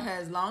restaurant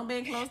has long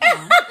been closed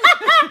down.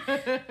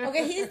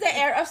 Okay, he's the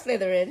heir of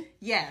Slytherin.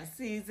 Yes,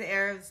 he's the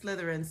heir of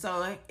Slytherin.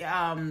 So,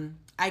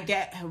 I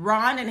get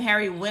Ron and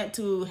Harry went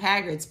to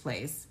Hagrid's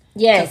place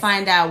to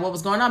find out what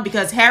was going on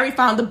because Harry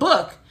found the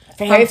book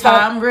from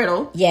Tom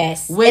Riddle.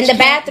 Yes, in the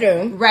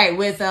bathroom. Right,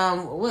 with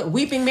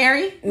Weeping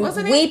Mary. What's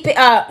her name?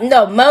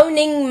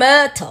 Moaning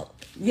Myrtle.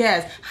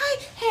 Yes.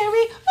 Hi,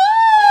 Harry.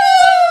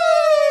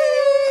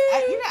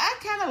 I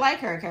kind of like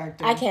her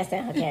character. I can't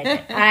stand her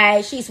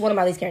character. She's one of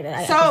my least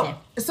characters.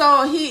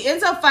 So he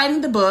ends up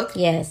finding the book.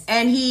 Yes.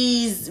 And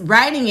he's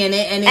writing in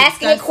it and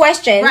asking it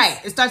questions. Right.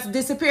 It starts to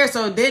disappear.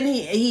 So then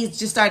he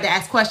just started to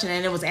ask questions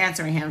and it was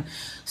answering him.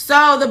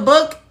 So the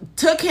book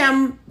took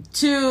him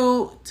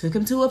to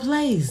a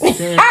place.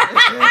 The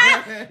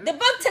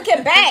book took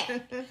him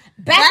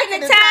Back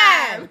in the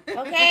time.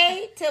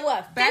 Okay? To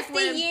what? Back 50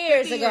 when-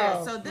 years 50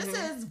 ago. So this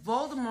is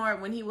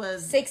Voldemort when he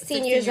was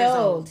 16 years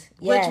old.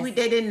 Yes. Which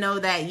they didn't know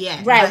that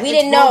yet. Right. But We it's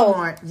didn't know.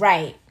 Voldemort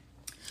Right.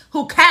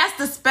 who cast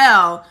a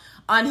spell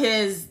on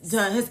his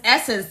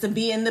essence to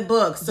be in the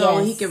book so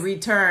Yes. he could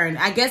return.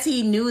 I guess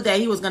he knew that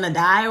he was going to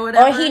die or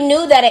whatever. Or he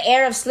knew that an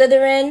heir of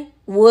Slytherin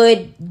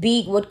would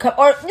come,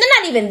 or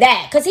not even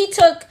that, because he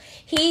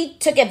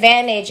took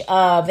advantage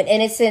of an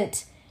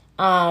innocent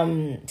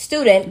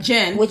student,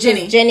 Ginny. is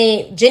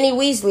Ginny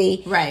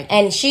Weasley, right?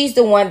 And she's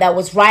the one that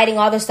was writing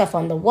all the stuff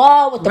on the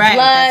wall with the blood,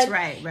 That's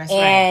right,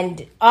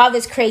 and all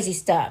this crazy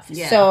stuff.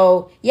 Yeah.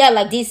 So yeah,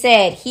 like Dee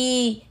said,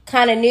 he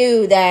kind of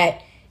knew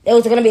that there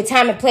was going to be a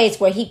time and place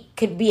where he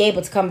could be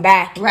able to come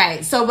back.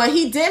 Right. So, but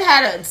he did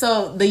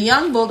so the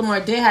young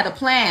Voldemort did have a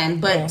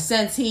plan, but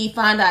since he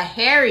found out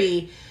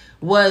Harry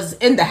was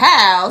in the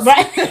house,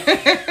 Right. since he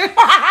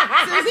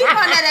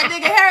found out that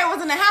nigga Harry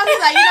was in the house, he's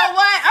like, you know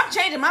what? I'm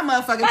changing my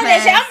motherfucking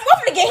plans. I'm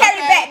going to get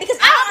Harry back because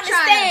I don't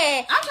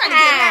understand. I'm trying to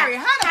get Harry.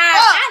 How the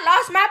fuck? I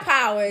lost my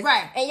powers,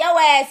 right? And your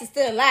ass is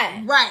still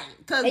alive, right?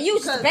 And you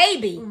was just a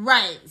baby,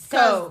 right?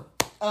 So.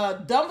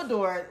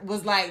 Dumbledore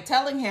was like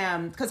telling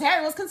him because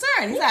Harry was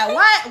concerned. He's like,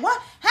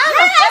 "What? How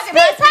the fuck am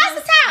I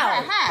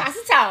pass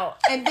the towel?"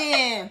 And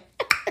then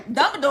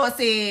Dumbledore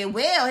said,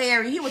 "Well,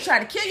 Harry, he would try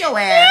to kill your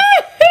ass."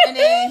 And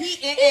then he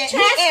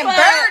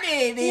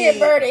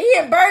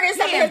inverted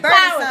some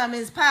of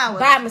his powers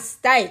by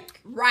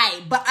mistake.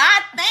 Right, but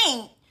I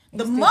think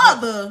the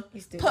mother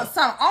put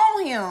something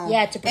on him.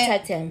 Yeah, to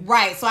protect him.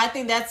 Right, so I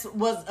think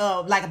was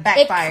like a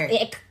backfire.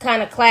 It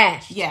kind of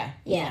clashed. Yeah.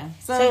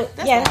 So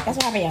that's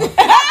what happened, y'all.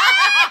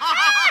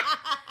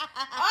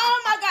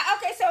 Oh my god.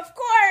 Okay, so of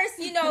course,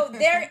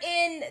 they're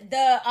in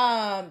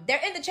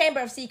the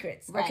Chamber of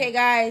Secrets. Right. Okay,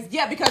 guys.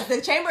 Yeah, because the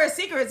Chamber of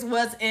Secrets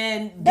was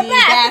in the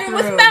bathroom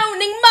with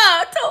Moaning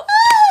Myrtle.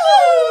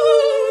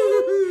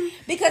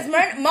 Because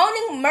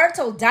Moaning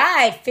Myrtle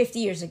died 50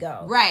 years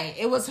ago. Right.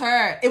 It was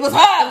her. It was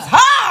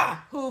her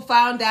who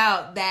found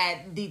out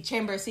that the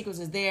Chamber of Secrets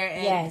was there,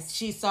 and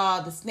she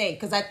saw the snake.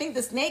 Because I think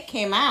the snake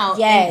came out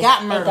and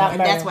got murdered, and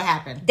that's what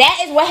happened.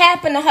 That is what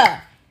happened to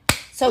her.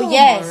 So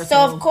Myrtle. So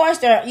of course,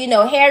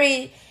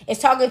 Harry is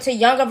talking to a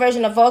younger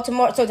version of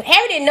Voldemort. So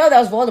Harry didn't know that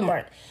was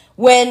Voldemort.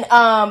 When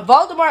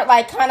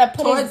Voldemort kind of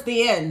put towards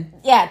the end.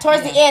 Yeah,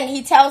 towards the end,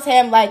 he tells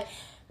him like,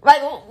 man,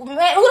 who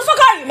the fuck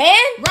are you, man?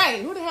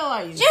 Right, who the hell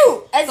are you?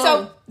 You. And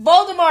so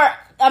Voldemort,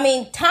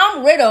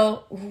 Tom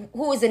Riddle,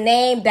 who is a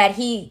name that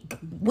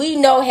we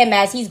know him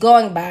as, he's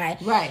going by.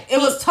 Right. It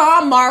was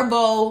Tom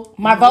Marvolo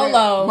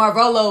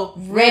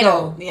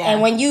Riddle. Yeah.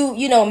 And when you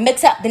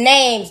mix up the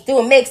names, do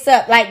a mix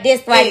up like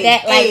this, like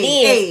that, like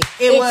this,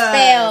 it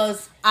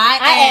spells I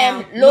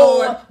am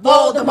Lord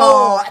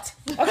Voldemort.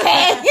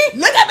 Okay?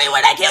 Look at me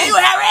when I kill you,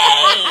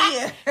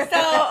 Harry!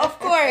 So, of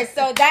course,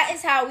 that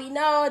is how we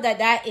know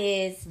that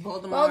is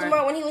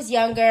Voldemort when he was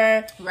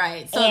younger.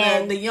 Right. So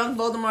the young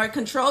Voldemort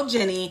controlled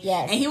Ginny.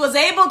 Yes. And he was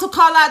able to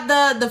call out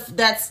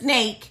that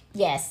snake.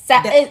 Yes.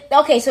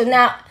 Okay, so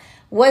now,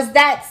 was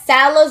that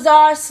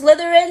Salazar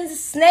Slytherin's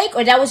snake?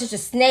 Or that was just a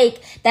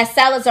snake that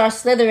Salazar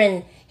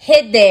Slytherin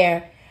hid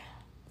there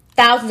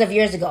thousands of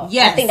years ago?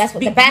 Yes. I think that's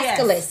what the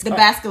basilisk. Yes, the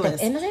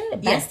basilisk.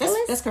 Yes,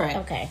 that's correct.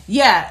 Okay.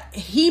 Yeah,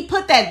 he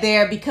put that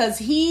there because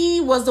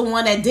he was the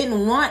one that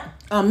didn't want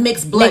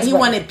mixed blood. He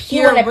wanted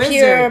pure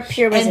wizard.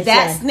 Pure wizard. And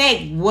that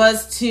snake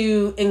was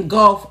to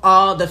engulf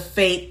all the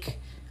fake.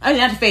 I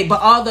mean, not the fake, but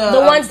all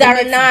the ones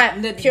that are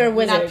not pure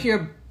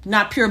wizard.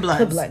 Not pure bloods.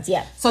 Pure bloods,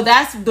 yeah. So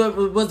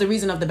was the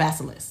reason of the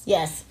basilisk.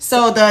 Yes.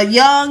 So the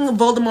young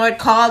Voldemort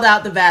called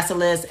out the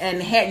basilisk,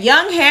 and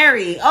young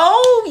Harry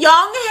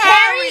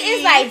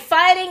is like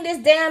fighting this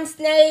damn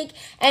snake,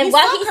 and he's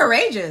so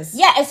courageous.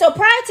 Yeah, and so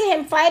prior to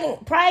him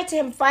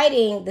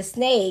fighting the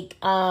snake,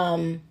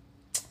 the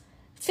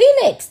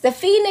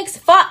Phoenix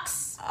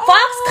Fox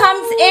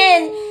comes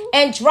in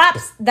and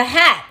drops the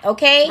hat.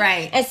 Okay,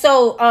 right. And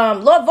so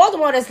Lord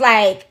Voldemort is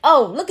like,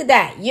 oh, look at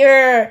that,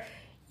 your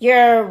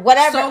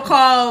whatever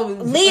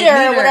so-called leader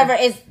or whatever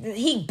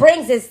he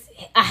brings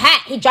a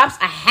hat. He drops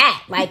a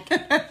hat. Like,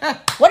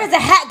 what is a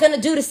hat gonna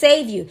do to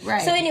save you?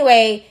 Right. So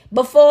anyway,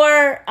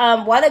 before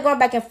while they're going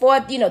back and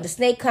forth, the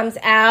snake comes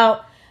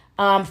out.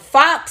 After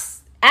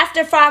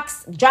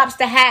Fox drops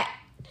the hat,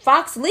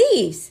 Fox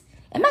leaves.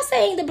 Am I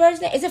saying the bird's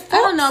name? Is it Fox? I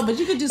don't know, but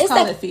you could just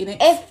call it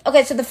Phoenix.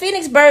 So the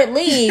Phoenix bird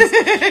leaves,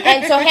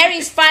 and so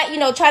Harry's try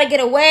to get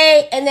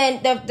away, and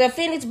then the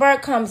Phoenix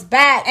bird comes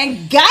back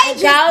and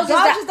gouges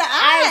the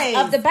eyes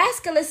of the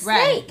basilisk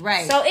snake.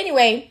 Right. So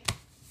anyway,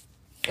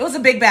 it was a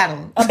big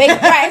battle. A big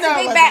battle.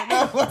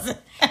 It was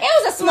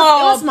a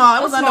small. It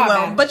was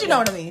underwhelming, but you know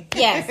what I mean.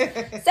 Yes.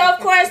 So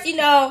of course,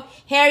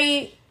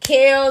 Harry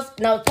kills.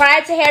 No,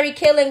 prior to Harry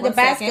killing the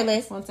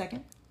basilisk. 1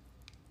 second.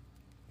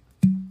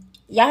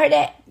 Y'all heard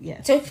that?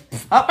 Yeah.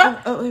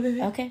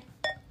 Wait. Okay.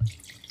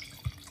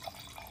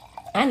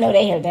 I know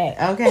they heard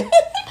that. Okay.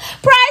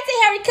 Prior to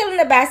Harry killing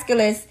the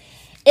basilisk,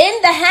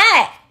 in the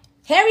hat,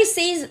 Harry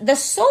sees the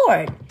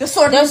sword. The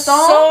sword?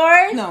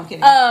 No, I'm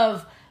kidding.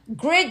 Of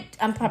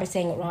I'm probably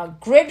saying it wrong.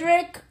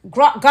 Godric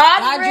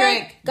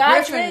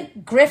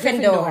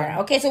Gryffindor.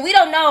 Okay, so we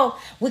don't know.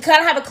 We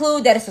kind of have a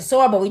clue that it's a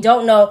sword, but we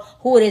don't know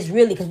who it is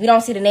really because we don't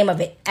see the name of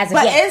it as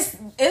of yet.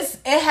 It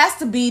has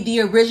to be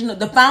the original,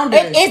 the founder.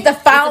 It is the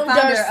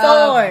founder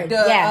sword.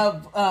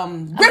 Of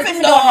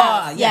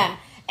Gryffindor. Yeah.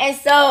 And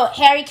so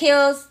Harry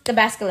kills the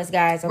basilisk,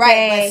 guys. Okay?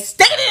 Right, but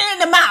stick it in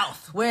the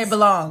mouth where it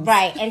belongs.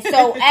 Right, and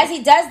so as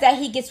he does that,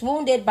 he gets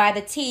wounded by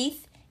the teeth.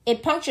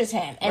 It punctures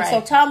him. And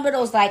so Tom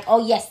Riddle's like,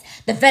 oh, yes,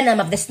 the venom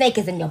of the snake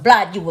is in your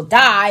blood. You will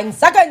die in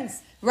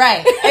seconds.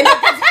 Right. And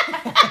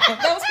that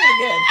was pretty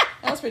good.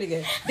 That was pretty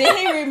good. Then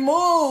he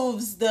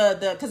removes the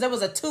because there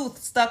was a tooth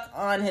stuck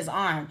on his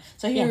arm.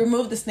 So he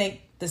removed the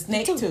snake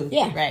tooth.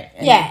 Yeah. Right.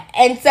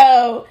 And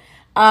so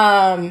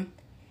I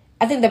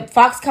think the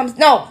fox comes.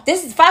 No,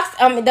 this is fox.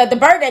 The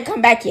bird didn't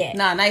come back yet.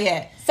 No, not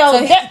yet. So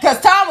because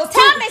Tom was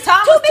too busy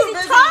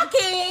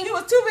talking. He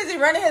was too busy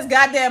running his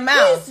goddamn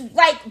mouth. He's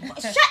like,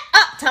 shut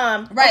up,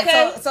 Tom. Right.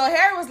 Okay? So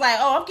Harry was like,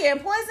 "Oh, I'm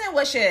getting poisoned.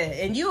 What shit?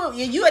 And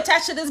you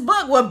attached to this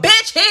book? Well,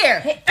 bitch,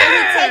 here." And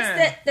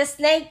he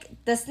takes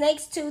the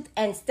snake's tooth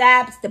and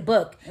stabs the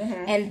book,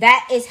 and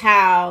that is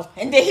how.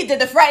 And then he did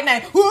the fright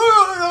night.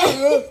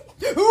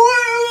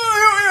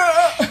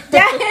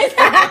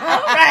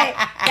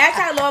 That's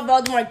how Lord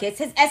Voldemort gets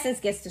his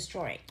essence gets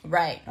destroyed.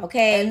 Right.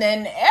 Okay. And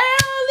then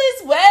all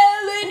is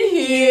well in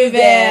here.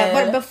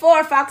 But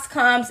before Fox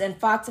comes, and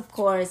Fox, of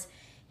course,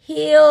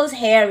 heals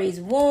Harry's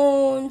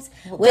wounds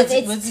with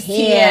its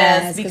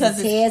tears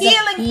because it's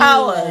healing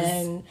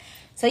powers.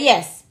 So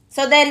yes.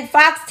 So then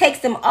Fox takes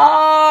them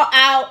all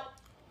out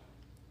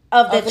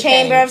of the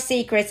Chamber of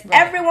Secrets. Right.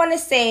 Everyone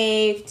is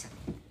saved.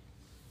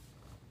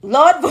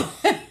 Lord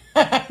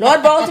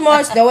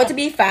Voldemort's nowhere to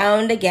be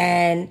found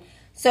again.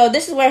 So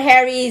this is where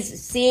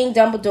Harry's seeing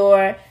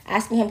Dumbledore,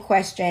 asking him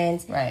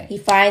questions. Right. He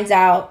finds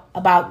out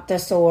about the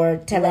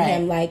sword, telling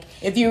him like,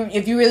 if you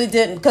really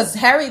didn't, because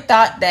Harry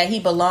thought that he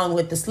belonged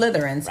with the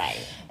Slytherins, right?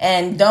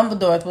 And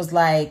Dumbledore was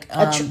like,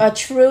 a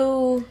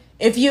true.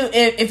 If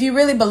you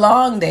really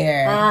belong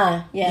there,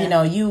 yeah. you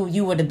know,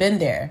 you would have been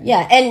there.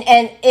 Yeah,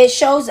 and it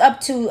shows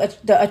up to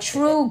a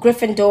true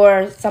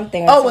Gryffindor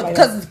something.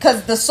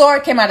 Because the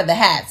sword came out of the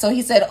hat. So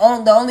he said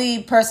the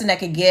only person that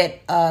could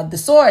get the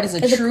sword is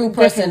a true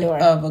person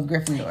of a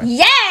Gryffindor.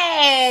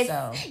 Yes!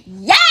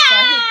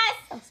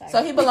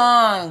 So he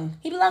belonged.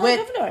 He belonged with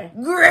Gryffindor.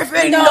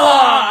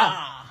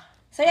 Gryffindor!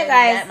 So yeah,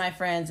 guys. That, my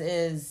friends,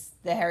 is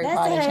the Harry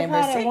Potter Chamber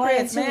of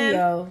Secrets,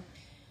 man.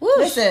 Whoosh.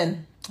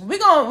 Listen. We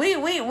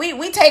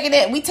taking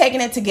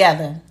it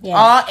together. Yes.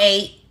 All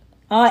eight,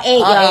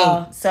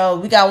 y'all. So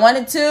we got 1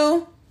 and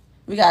 2.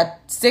 We got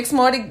six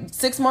more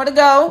to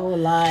go. Oh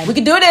Lord. We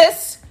can do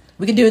this.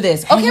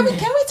 Okay, can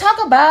we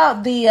talk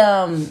about the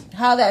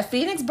how that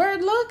phoenix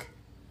bird look?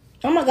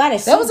 Oh my God,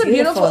 that was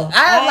beautiful.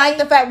 I like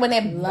the fact when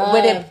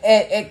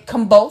it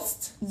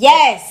combusted.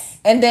 Yes.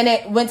 And then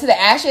it went to the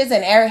ashes,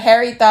 and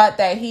Harry thought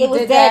that he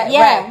did that.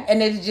 Yeah. Right.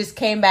 And it just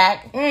came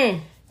back.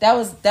 That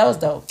was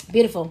dope.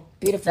 Beautiful.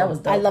 That was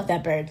dope. I love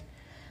that bird.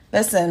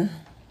 Listen.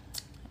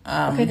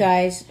 Okay,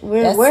 guys.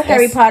 We're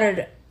Harry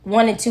Potter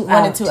 1 and 2 out.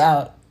 1 and 2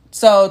 out.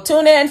 So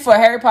tune in for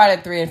Harry Potter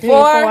 3 and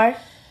 4.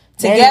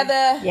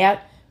 Together.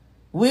 Yep.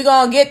 We're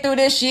gonna get through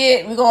this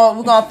shit. We're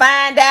gonna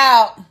find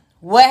out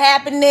what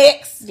happened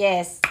next.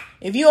 Yes.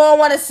 If you don't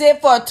want to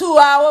sit for a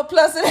 2-hour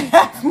plus and a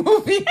half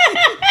movie,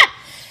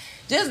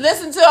 just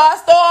listen to our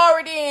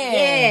story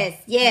then.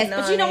 Yes.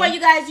 But you know what, you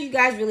guys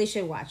really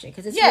should watch it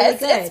because it's really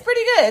good. It's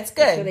pretty good. It's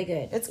good. It's really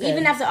good. It's good.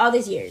 Even after all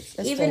these years.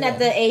 Even at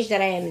the age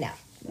that I am now.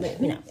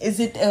 You know. Is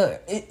it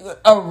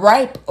a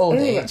ripe old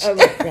age?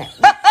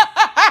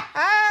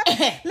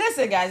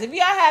 Listen, guys, if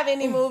y'all have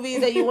any movies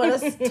that you want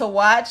us to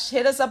watch,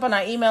 hit us up on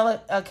our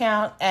email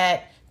account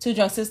at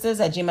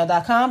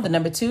twodrunksisters@gmail.com. The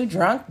number 2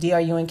 drunk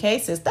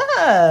DRUNK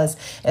sisters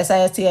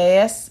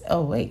SISTAS.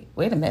 Oh wait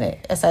a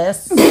minute.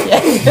 SIS. You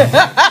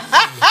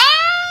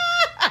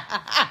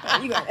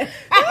got it.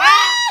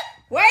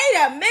 Wait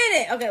a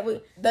minute.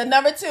 Okay, the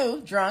number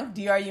 2 drunk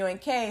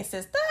DRUNK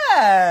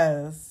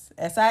sisters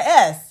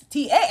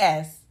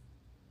SISTAS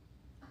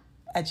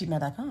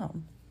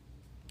 @gmail.com.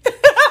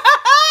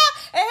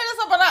 And hit us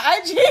up on our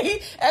IG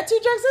at 2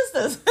 drunk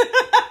sisters.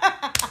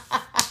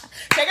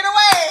 Take it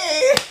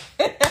away.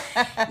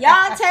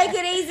 Y'all take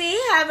it easy.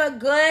 Have a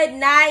good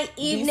night,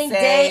 evening,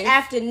 day,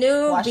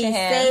 afternoon. Be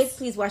safe.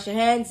 Please wash your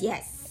hands.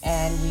 Yes.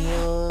 And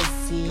we'll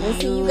see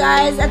you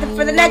guys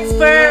for the next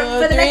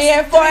 3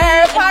 and 4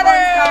 Harry Potter.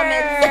 All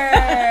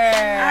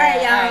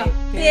right, y'all.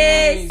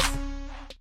 Peace.